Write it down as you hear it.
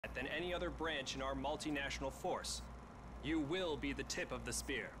than any other branch in our multinational force. You will be the tip of the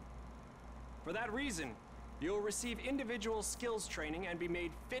spear. For that reason, you'll receive individual skills training and be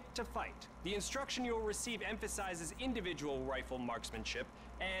made fit to fight. The instruction you'll receive emphasizes individual rifle marksmanship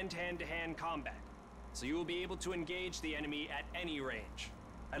and hand-to-hand combat, so you will be able to engage the enemy at any range.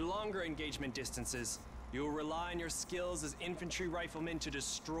 At longer engagement distances, you will rely on your skills as infantry riflemen to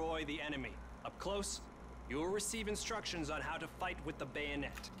destroy the enemy. Up close, you will receive instructions on how to fight with the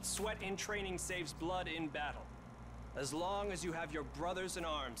bayonet. Sweat in training saves blood in battle. As long as you have your brothers in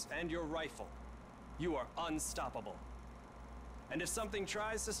arms and your rifle, you are unstoppable. And if something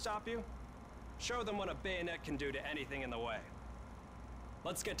tries to stop you, show them what a bayonet can do to anything in the way.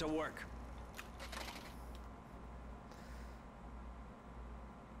 Let's get to work.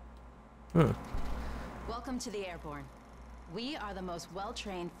 Welcome to the Airborne. We are the most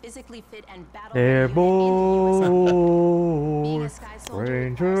well-trained, physically fit, and battle Airborne. Being a sky soldier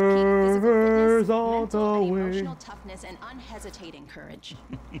requires peak physical fitness, mental and emotional toughness, and unhesitating courage.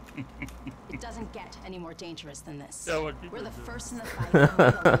 It doesn't get any more dangerous than this. We're the first in the fight, and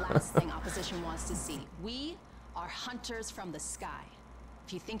we're the last thing opposition wants to see. We are hunters from the sky.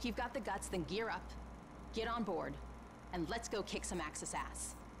 If you think you've got the guts, then gear up, get on board, and let's go kick some Axis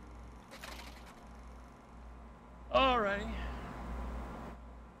ass. Alrighty.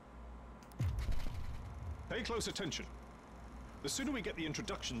 Pay close attention. The sooner we get the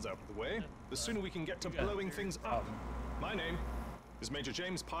introductions out of the way, the sooner we can get to blowing things up. My name is Major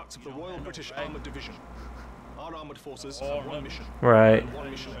James Parks of the Royal British Armoured Division. Our armoured forces have one mission. Right. And one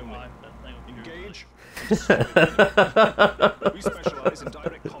mission only. Engage and destroy the enemy. We specialize in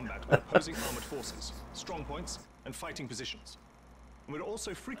direct combat with opposing armoured forces, strong points, and fighting positions. And we're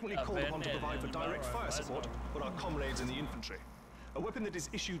also frequently called upon to provide for direct fire support for our comrades in the infantry. A weapon that is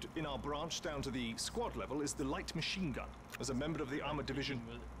issued in our branch down to the squad level is the light machine gun. As a member of the armoured division,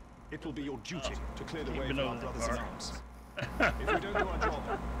 it will be your duty to clear the way for our brothers in arms. If we don't do our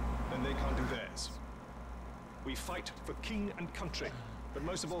job, then they can't do theirs. We fight for king and country, but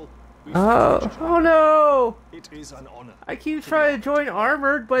most of all, we fight for each other. Oh no! It is an honor. I keep trying to join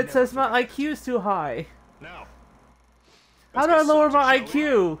armored, but it says my IQ is too high. Now, how do I lower my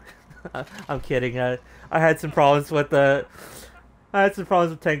IQ? I'm kidding. I had some problems with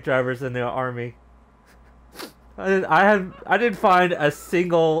tank drivers in the army. I didn't find a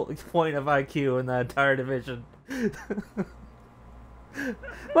single point of IQ in the entire division.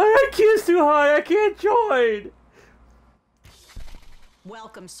 My IQ is too high. I can't join.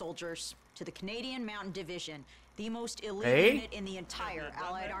 Welcome, soldiers, to the Canadian Mountain Division, the most elite unit in the entire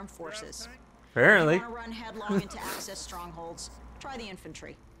Allied Armed Forces. Apparently. If you want to run headlong into Axis strongholds, try the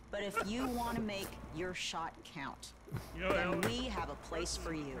infantry. But if you want to make your shot count, then we have a place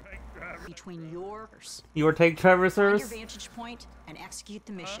for you. Between yours. You were tank driver of service? Find your vantage point and execute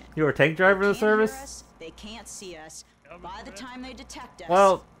the mission. You were tank driver of service? Us, they can't see us. By the time they detect us,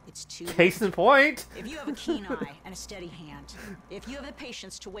 well, it's too case late. in point. If you have a keen eye and a steady hand, if you have the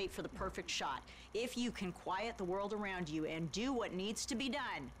patience to wait for the perfect shot, if you can quiet the world around you and do what needs to be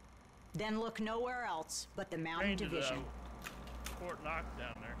done, then look nowhere else but the Mountain Division. Fort Knox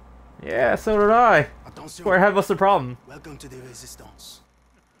down there. Yeah, so did I. Where I had most of the problem. Welcome to the Resistance.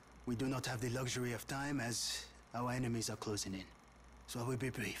 We do not have the luxury of time as our enemies are closing in. So I will be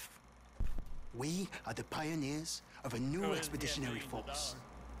brief. We are the pioneers of a new expeditionary force,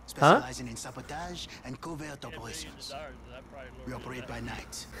 specializing in sabotage and covert operations. We operate by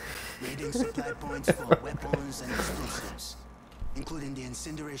night, raiding supply points for weapons and explosives, including the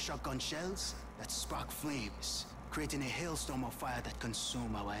incendiary shotgun shells that spark flames, creating a hailstorm of fire that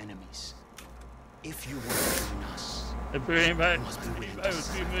consume our enemies. If you want to join us, you must be willing to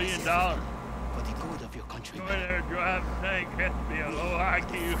 $2 million for the good of your country. Go in there, drive a tank, has to be a low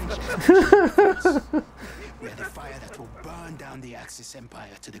IQ. We are the fire that will burn down the Axis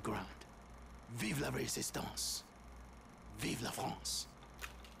Empire to the ground. Vive la Résistance. Vive la France.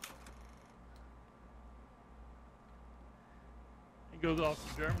 He goes off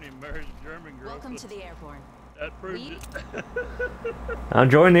to Germany and marries a German girl. Welcome to the Airborne. That proves it. I'm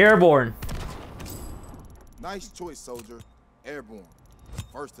joining the Airborne. Nice choice, soldier. Airborne.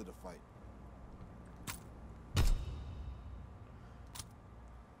 First to the fight.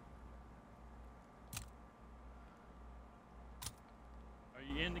 Are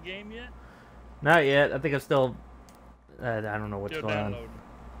you in the game yet? Not yet. I think I'm still... I don't know what's Still going downloading.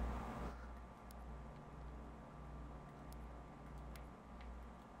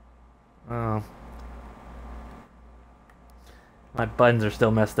 on. Oh. My buttons are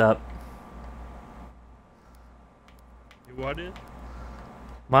still messed up. What is?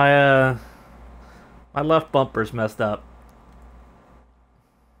 My, my left bumper's messed up.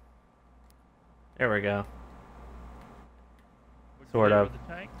 There we go. What'd you Sort do of. with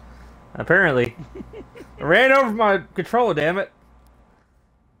the tank? Apparently. I ran over my controller, damn it.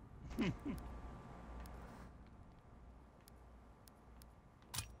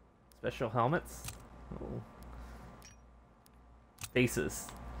 Special helmets. Oh. Faces.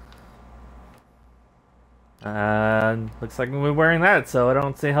 Looks like we're wearing that, so I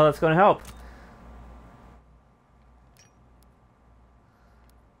don't see how that's going to help.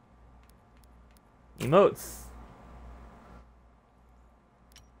 Emotes.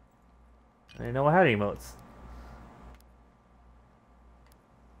 I didn't know I had emotes.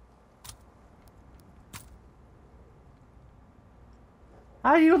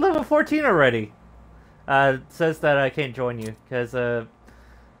 How are you level 14 already? It says that I can't join you because the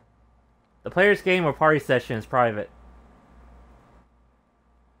player's game or party session is private.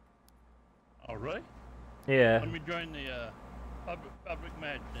 All right. Yeah. Let me join the public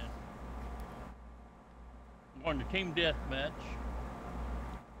match then. I'm going to team death match.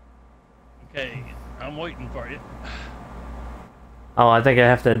 Okay, I'm waiting for you. Oh, I think I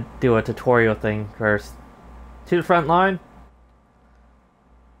have to do a tutorial thing first. To the front line.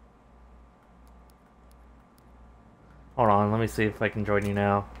 Hold on, let me see if I can join you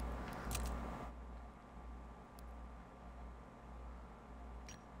now.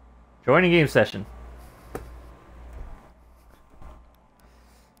 Join a game session.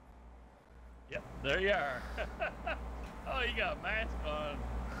 Yep, there you are. Oh, you got a mask on.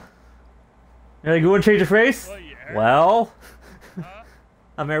 You're like, you want to change your face? Well, you airborne? Well, Huh?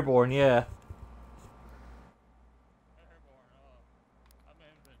 I'm airborne, yeah. Airborne, oh. I'm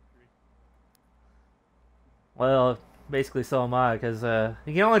infantry. Well, basically so am I, because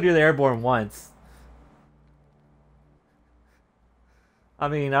you can only do the airborne once. I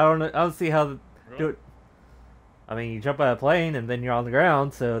mean, I don't see how to do it. I mean, you jump out of a plane and then you're on the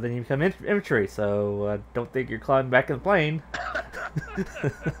ground, so then you become infantry. So I don't think you're climbing back in the plane.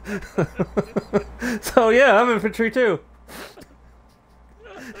 So yeah, I'm infantry too.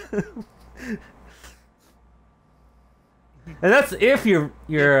 And that's if you're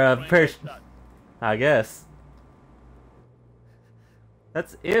parachute. I guess.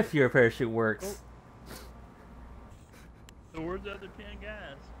 That's if your parachute works. So where's the other 10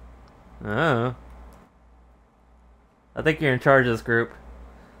 guys? Oh. I think you're in charge of this group.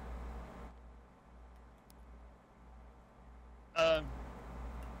 Well.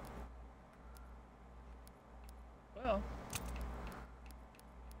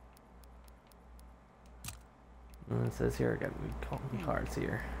 It says here, I got calling cards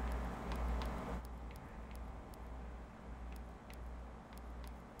here.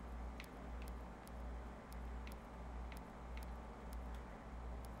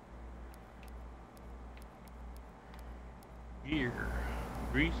 Gear,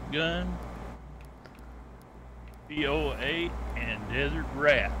 grease gun, POA, and desert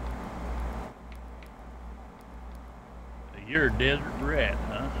rat. You're a desert rat,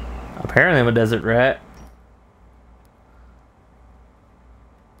 huh? Apparently I'm a desert rat.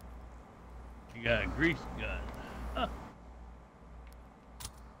 You got a grease gun. Huh.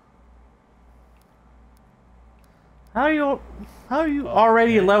 How are you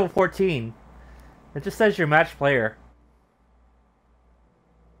already at level 14? It just says you're a match player.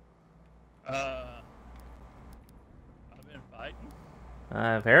 I've been fighting.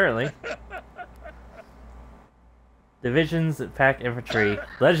 Apparently. Divisions that pack infantry.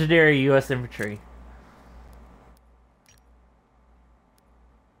 Legendary U.S. infantry.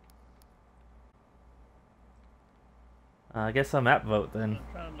 I guess I'm at vote then.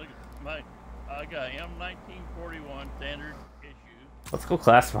 I'm trying to look at my. I got M1941 standard issue. Let's go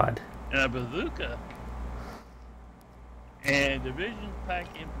classified. And a bazooka. And divisions pack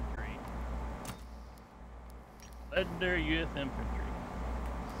infantry. Legendary U.S. infantry.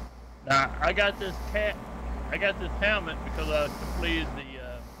 Now I got this helmet because I completed the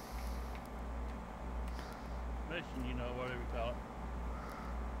mission. You know, whatever you call it.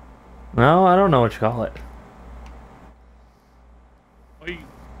 No, I don't know what you call it.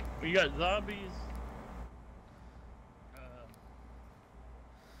 We got zombies.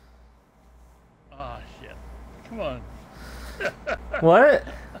 Oh shit! Come on. What?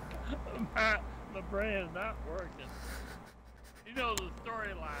 My brain is not working. You know the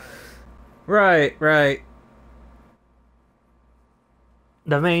storyline. Right, right.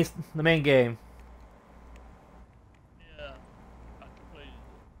 The main game. Yeah, I completed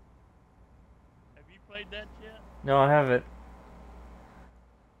it. Have you played that yet? No, I haven't.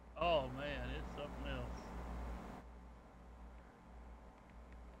 Oh man, it's something else.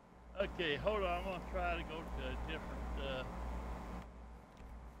 Okay, hold on. I'm gonna try to go to a different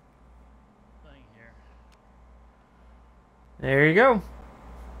thing There you go.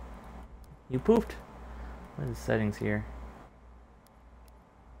 You pooped. What are the settings here?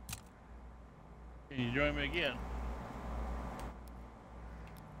 Can you join me again?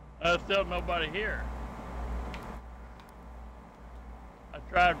 There's still nobody here. I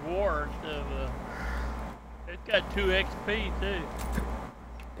tried war instead of it's got 2 XP too.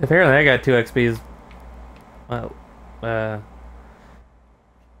 Apparently I got 2 XPs. Well,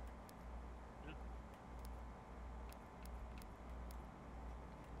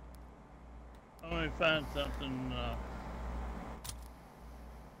 Let me find something,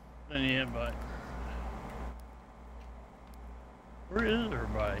 send you invite. Where is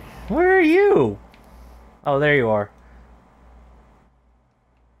everybody? where are you? Oh, there you are.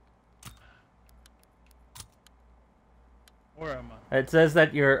 Where am I? It says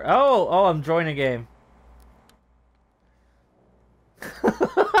that you're... Oh, I'm joining a game.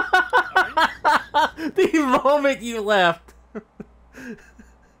 The moment you left.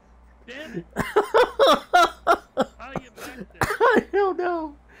 Damn it. How do you get back there? I don't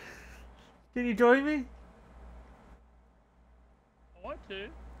know. Can you join me? I want to.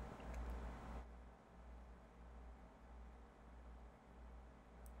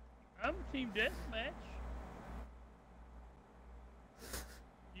 I'm team deathmatch.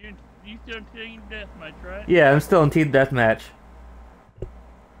 You still team deathmatch, right? Yeah, I'm still in Team Deathmatch.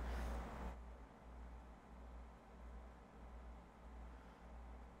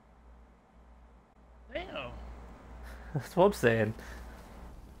 Damn. That's what I'm saying.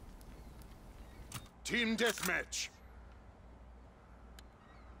 Team deathmatch.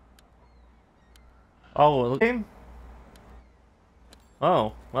 Oh, game?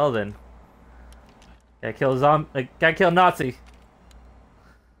 Oh, well then. Gotta kill Nazi.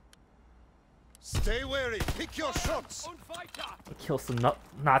 Stay wary. Pick your shots. Kill some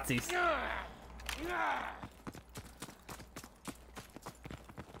Nazis.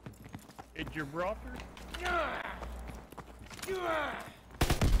 It's Gibraltar?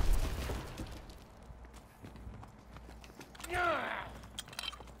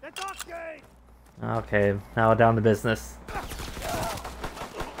 Okay, now down to business. Are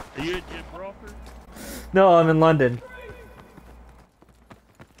you at Gibraltar? No, I'm in London.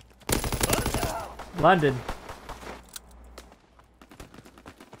 London. How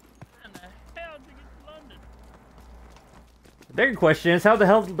in the hell did you get to London? The bigger question is how the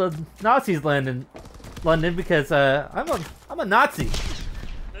hell did the Nazis land in London? Because I'm a Nazi.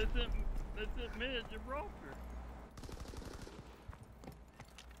 That's it, me at Gibraltar.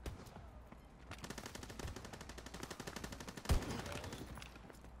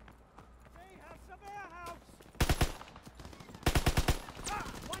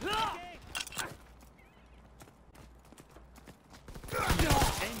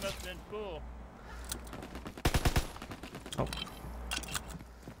 Game must have been full. Oh.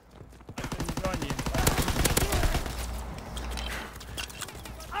 I couldn't join you.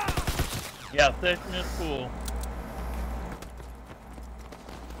 Yeah, session is full.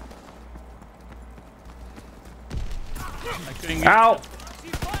 I couldn't get Ow!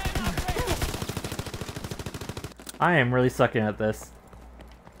 I am really sucking at this.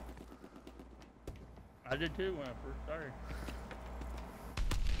 I did too when I first started.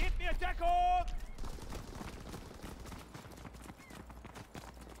 Give me a tackle!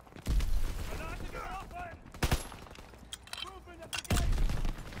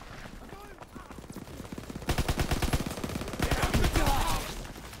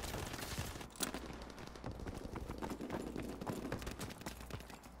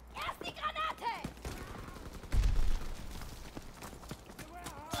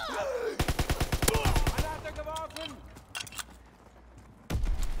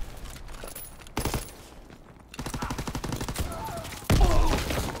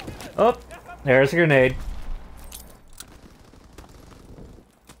 Oh, there's a grenade.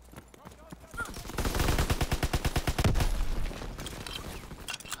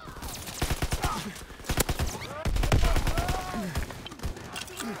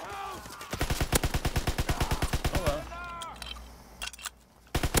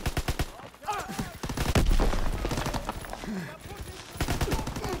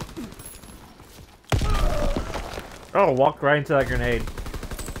 Oh, walked right into that grenade.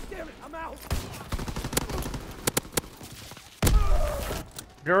 Damn it, I'm out!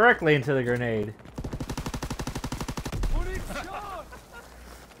 Directly into the grenade.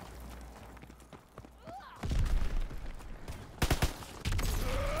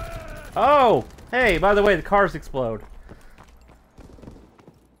 Oh! Hey, by the way, the cars explode.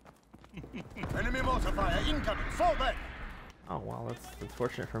 Enemy mortar fire incoming. Fall back. Oh, wow, that's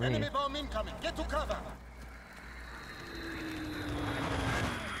unfortunate for me. Enemy bomb incoming. Get to cover.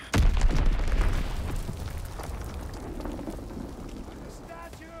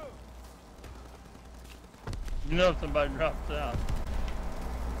 You know if somebody drops out.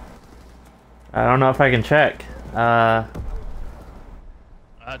 I don't know if I can check. I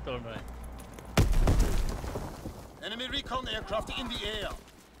don't know. Enemy recon aircraft in the air.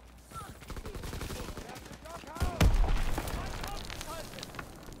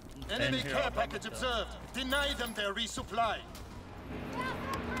 Enemy care package observed. Deny them their resupply.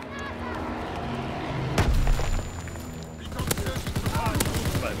 Recon searching for targets.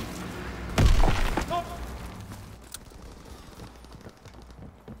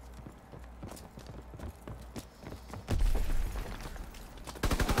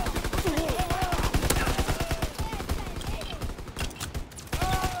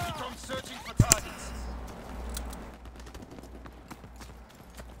 Recon searching for targets.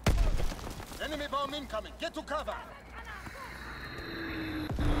 Enemy bomb incoming. Get to cover.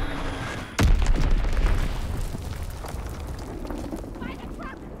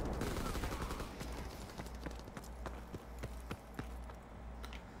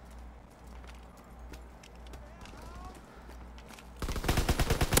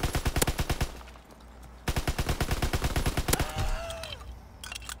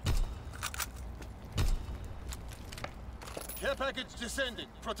 Care package descending.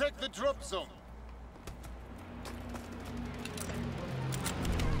 Protect the drop zone.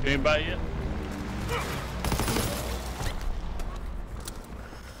 Anybody yet?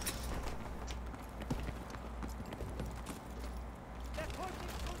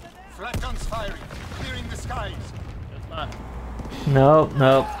 Flak guns firing. Clearing the skies. That's not. Nope,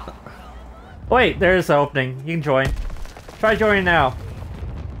 nope. Wait, there's an opening. You can join. Try joining now.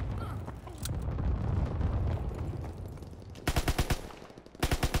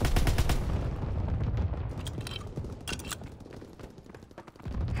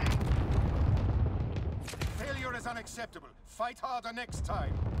 Failure is unacceptable. Fight harder next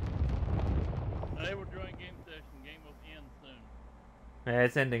time. Enable join game session. Game will end soon. Yeah,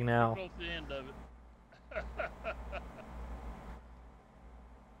 it's ending now. Close to the end of it.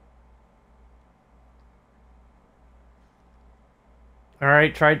 All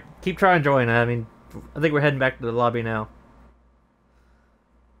right, keep trying to join. I mean, I think we're heading back to the lobby now.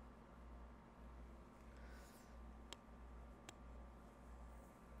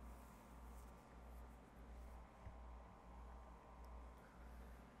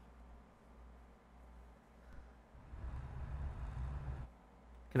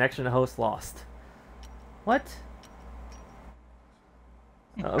 Connection to host lost. What?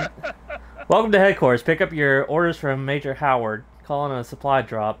 Welcome to headquarters. Pick up your orders from Major Howard. Call on a supply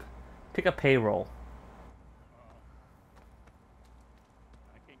drop. Pick up payroll.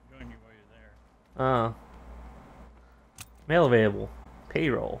 I can't join you while you're there. Mail available.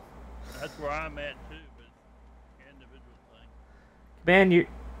 Payroll. That's where I'm at too, but it's an individual thing. Command you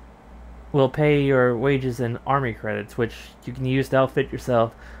will pay your wages in army credits, which you can use to outfit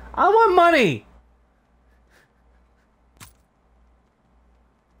yourself. I want money!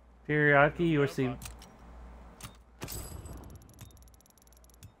 Periodically, you receive...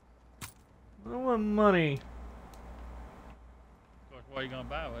 I want money. Of course, what are you gonna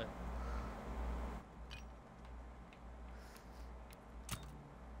buy with?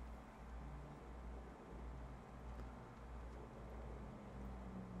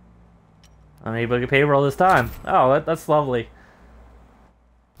 I'm able to get payroll this time. Oh, that's lovely.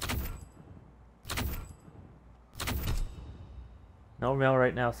 No mail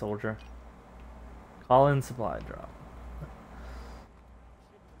right now, soldier. Call in supply drop.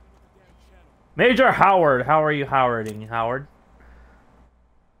 Major Howard! How are you Howarding, Howard?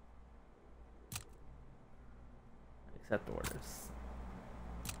 Accept orders.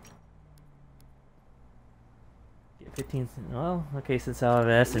 Get 15... Well, okay, since I have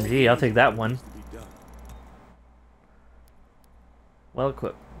an SMG, I'll take that one. Well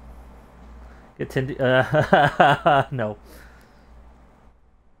equipped. Get 10... no.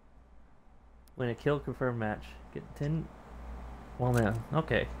 Win a kill confirm match. Get 10... Well, man.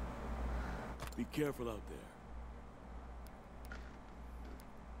 Okay. Be careful out there.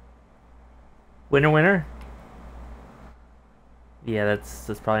 Winner? Yeah, that's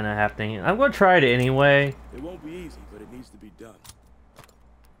probably not happening. I'm gonna try it anyway. It won't be easy, but it needs to be done.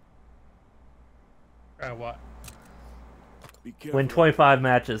 Try what? Be careful. Win 25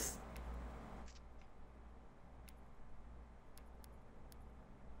 matches.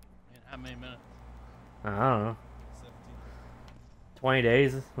 In how many minutes? I don't know. 20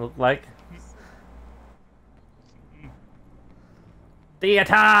 days, look like.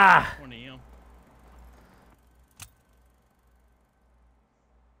 Theater! 20 M.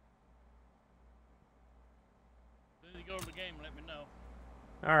 As soon as you go to the game, let me know.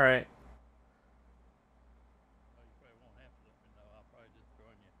 Alright.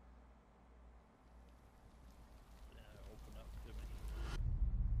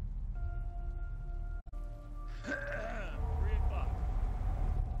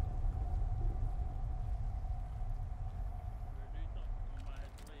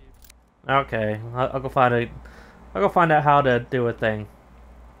 Okay, I'll go find a. I'll go find out how to do a thing.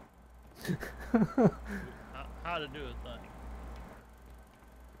 How to do a thing.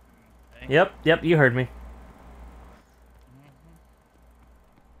 Okay. Yep, you heard me.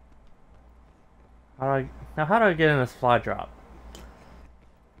 How do I get in this fly drop?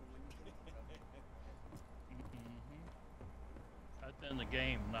 That's in the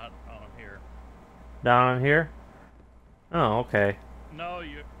game, not on here. Down on here? Oh, okay. No,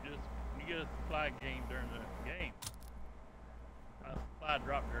 you get a supply game during the game. A supply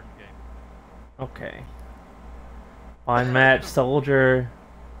drop during the game. Okay. Find match soldier.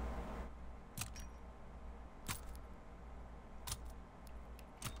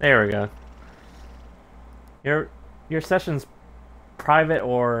 There we go. Your session's private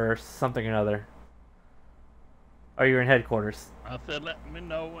or something or another. Oh, you're in headquarters. I said let me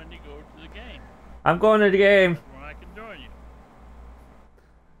know when you go to the game. I'm going to the game. That's when I can join you.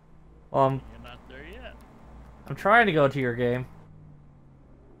 Well, You're not there yet. I'm trying to go to your game.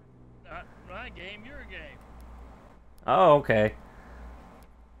 Not my game, your game. Oh, okay.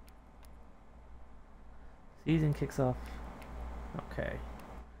 Season kicks off. Okay.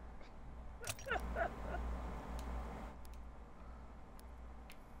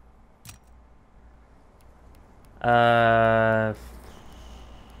 Know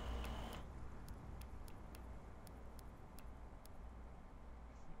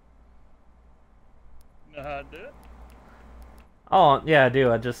how to do it? Oh, yeah, I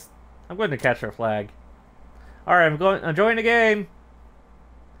do. I'm going to catch our flag. Alright, I'm joining the game.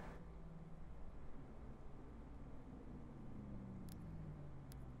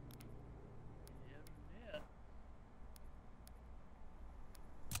 Yeah.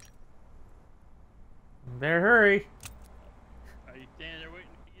 Better hurry. Are you standing there waiting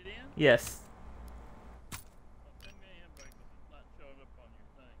to get in? Yes. Send me an invite because it's not showing up on your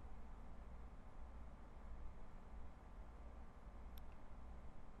thing.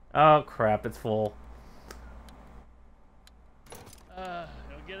 Oh, crap, it's full.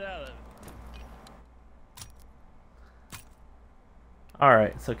 You'll get out of it.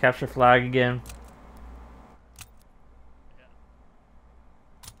 Alright, so capture flag again.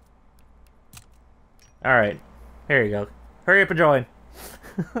 Alright, here you go. Hurry up and join.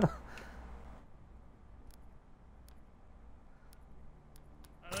 Unable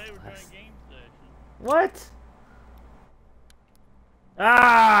to join game session. What?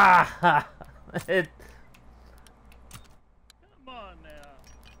 Ah! It. Come on now.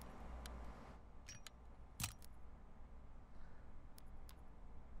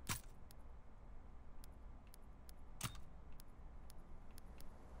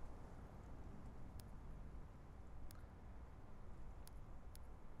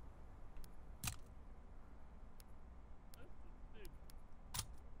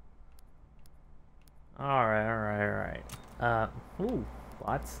 Alright. Ooh,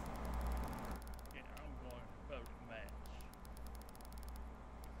 lots. Yeah, I'm going to vote match.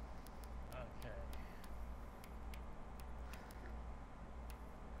 Okay.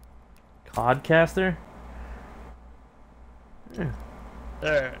 Codcaster? Yeah.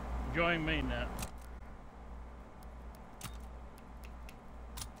 There, join me now.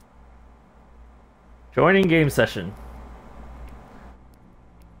 Joining game session.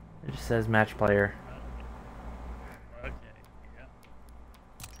 It just says match player. Okay,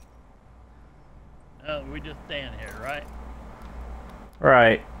 yeah. We just stand here, right?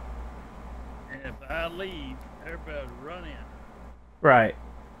 Right. And if I leave, everybody will run in. Right.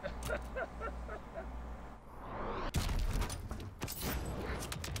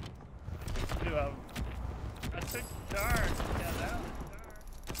 I took the car and got out of the car.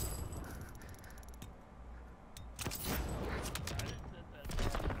 I didn't set that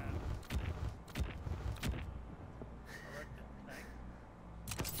car down. I wrecked that tank.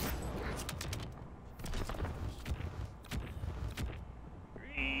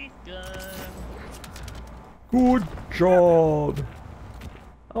 Grease gun. Good job.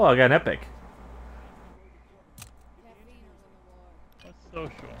 Oh, I got an epic. What's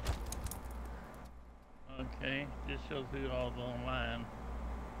social? Okay, just shows who all's online.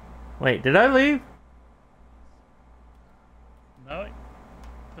 Wait, did I leave? No,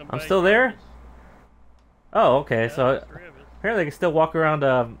 I'm still there? joined us. Oh, okay. Yeah, So there's three of us. apparently I can still walk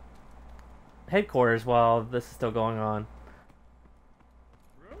around headquarters while this is still going on.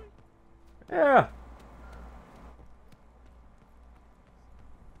 Really? Yeah.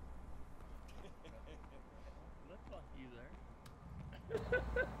 Looks like you there.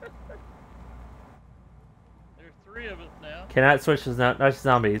 There's three of us now. Cannot switch to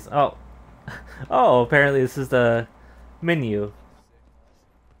zombies. Oh. Oh, apparently this is the menu.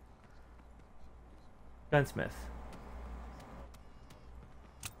 Gunsmith.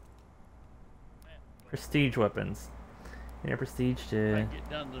 Prestige weapons. Yeah, prestige to... I get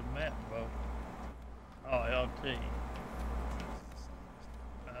down to the map, bro. Oh, LT.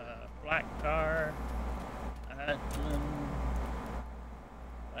 Black tar. Iceland.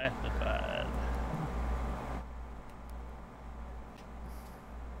 Classified.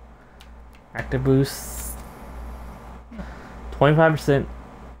 Active boosts. 25%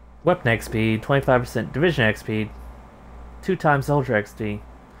 weapon XP, 25% division XP, 2 times soldier XP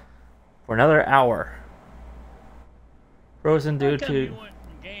for another hour. Frozen due to... You went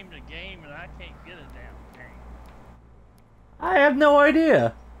from game to game and I can't get a damn game. I have no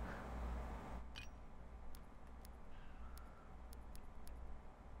idea.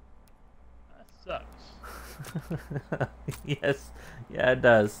 That sucks. Yes. Yeah, it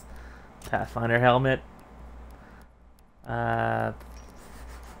does. Pathfinder helmet.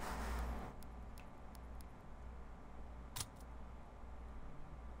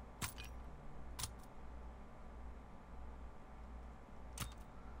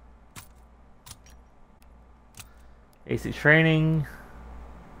 AC training.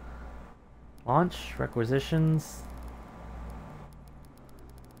 Launch requisitions.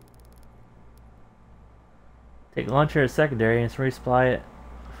 Take launcher as secondary and resupply it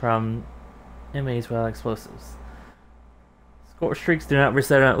from enemies without explosives. Score streaks do not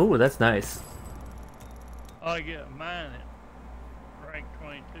reset on. Ooh, that's nice. Oh, I get mine at rank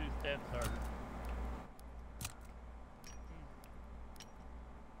 22 stats harder.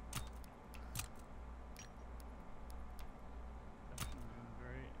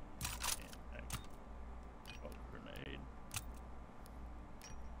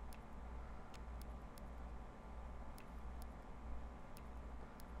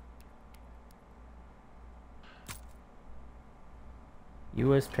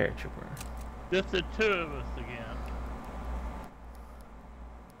 U.S. paratrooper. Just the two of us again.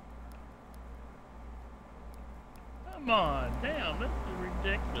 Come on, damn, this is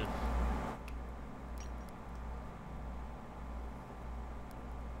ridiculous.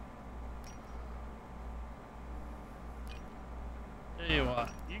 Tell you what,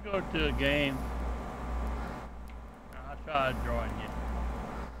 you go to a game, I'll try to join you.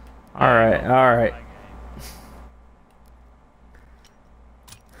 Alright, alright.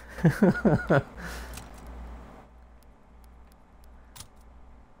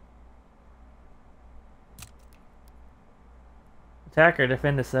 Attack or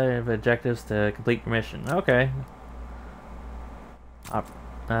defend a set of objectives to complete your mission. Okay.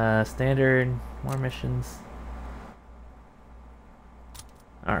 Standard, more missions.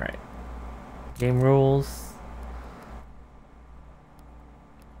 Alright. Game rules.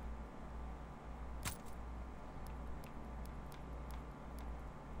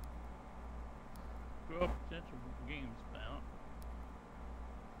 Potential games found.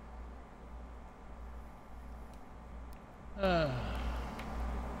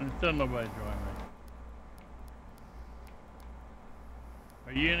 And still nobody joined me.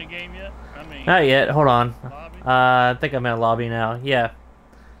 Are you in a game yet? I mean, not yet. Hold on. Lobby? I think I'm in a lobby now. Yeah.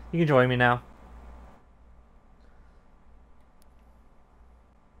 You can join me now.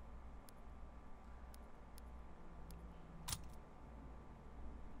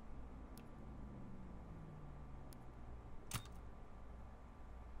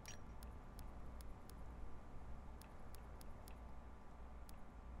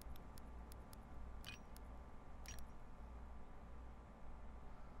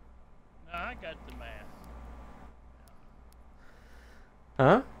 No, I got the mask.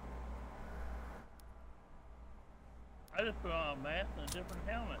 Huh? I just put on a mask and a different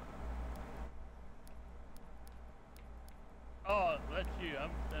helmet. Oh, that's you.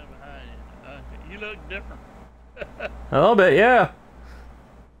 I'm standing behind you. You look different. A little bit, yeah.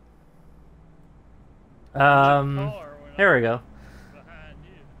 Here we go. Behind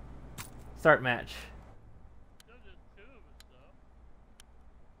you. Start match. Still just two of us,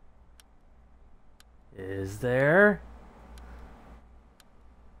 though. Is there?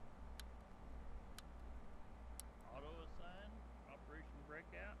 Auto assign, Operation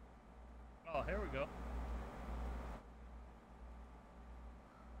Breakout. Oh, here we go.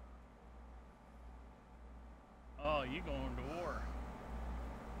 Oh, you going to war?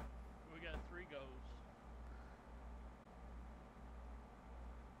 We got 3 goes.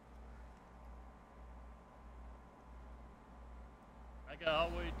 I got all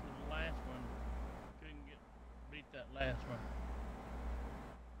the way to the last one. Couldn't beat that last one.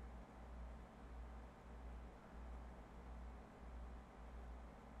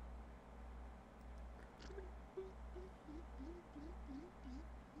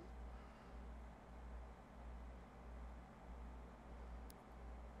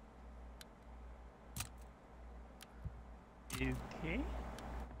 Okay.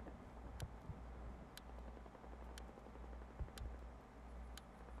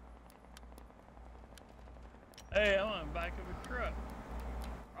 Hey, I'm on the back of a truck.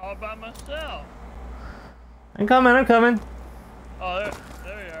 All by myself. I'm coming, I'm coming. Oh,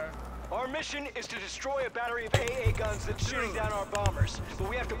 there you are. Our mission is to destroy a battery of AA guns that's shooting down our bombers.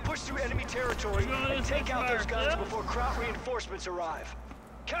 But we have to push through enemy territory and take out those guns before Kraut reinforcements arrive.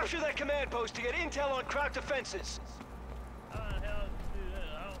 Capture that command post to get intel on Kraut defenses. How the hell did you do that?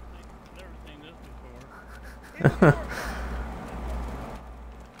 I don't think I've never seen this before.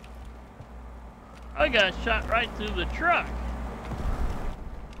 I got shot right through the truck.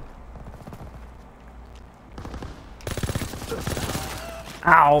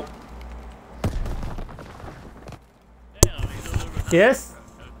 Ow. Damn, he delivered. Yes?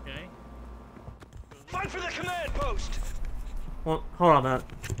 Okay. Fight for the command post! Well, hold on a minute.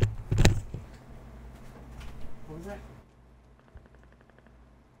 What was that?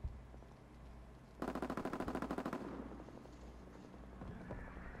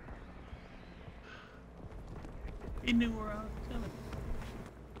 He knew where I was coming.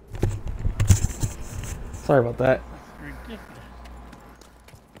 Sorry about that. Ridiculous.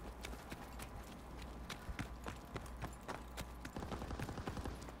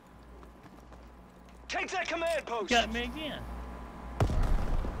 Take that command post! Got me again.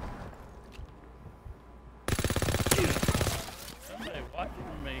 Somebody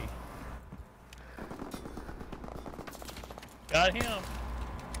watching me. Got him.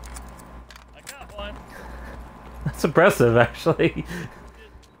 I got one. That's impressive, actually.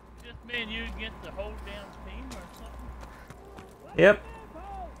 Just me and you against the whole damn team or something? Yep.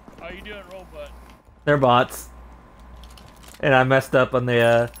 How you doing, robot? They're bots. And I messed up on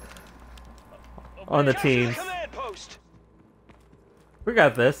the teams. Command post! We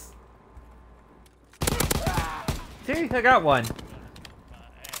got this. See, I got one.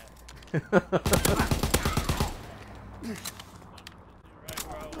 I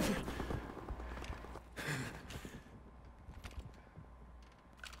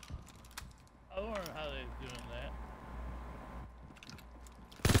wonder how they're doing that.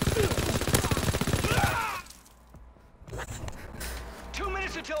 2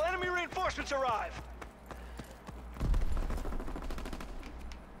 minutes until enemy reinforcements arrive.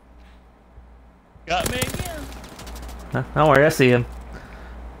 Got me again. Don't worry, I see him.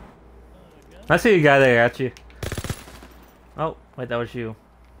 I see a guy there at you. Oh, wait, that was you.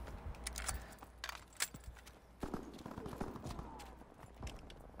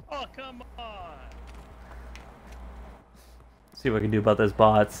 Oh, come on. See what we can do about those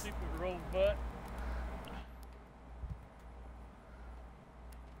bots. Stupid robot.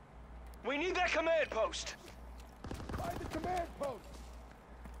 We need that command post. Find the command post.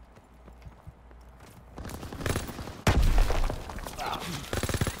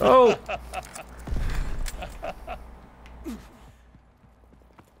 Oh!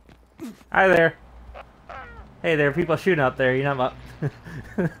 Hi there. Hey, there are people shooting out there. You know what?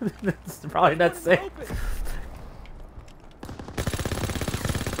 It's probably not safe.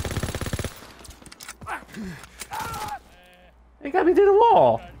 They got me through the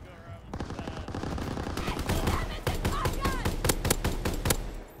wall.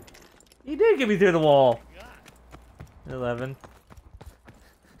 You did get me through the wall. 11.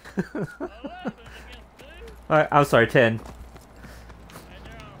 Alright, I'm sorry, 10.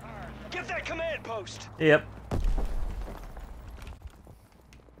 Get that command post. Yep.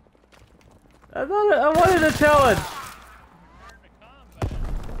 I wanted a challenge.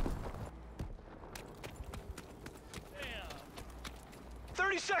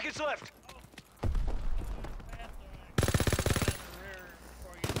 30 seconds left.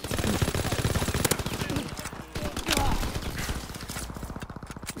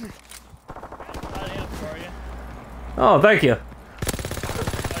 Oh, thank you.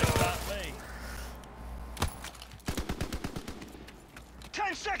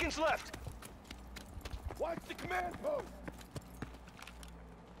 10 seconds left. Watch the command post.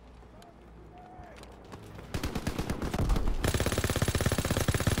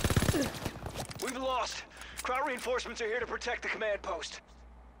 We've lost. Kraut reinforcements are here to protect the command post.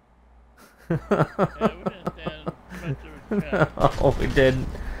 Yeah, we didn't stand much of a chance. Oh, we didn't.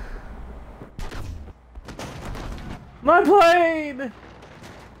 My plane!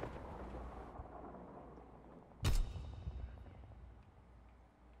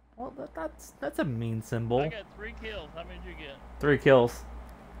 Well, that's a mean symbol. I got 3 kills. How many did you get? 3 kills.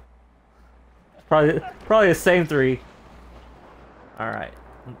 Probably the same 3. All right,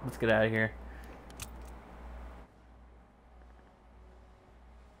 let's get out of here.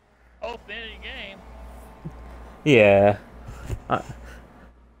 Oh, the end of the game. Yeah.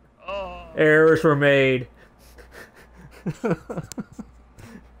 Errors were made. Score 0,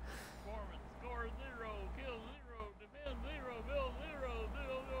 kill 0, defend 0, build 0,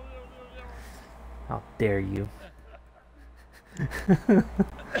 0. How dare you?